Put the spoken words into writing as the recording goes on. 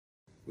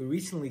We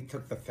recently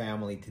took the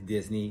family to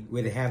Disney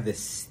where they have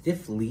this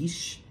stiff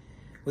leash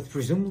with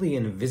presumably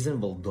an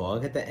invisible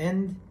dog at the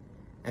end,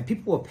 and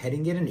people were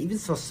petting it and even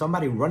saw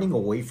somebody running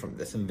away from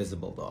this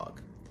invisible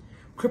dog.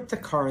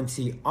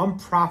 Cryptocurrency,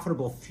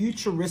 unprofitable,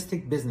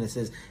 futuristic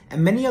businesses,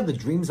 and many other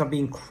dreams are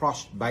being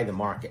crushed by the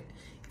market.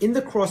 In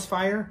the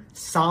crossfire,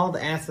 solid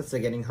assets are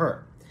getting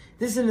hurt.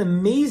 This is an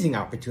amazing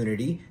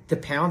opportunity to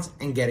pounce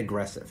and get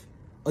aggressive.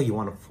 Oh, you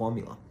want a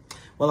formula?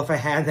 Well, if I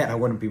had that, I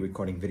wouldn't be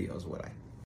recording videos, would I?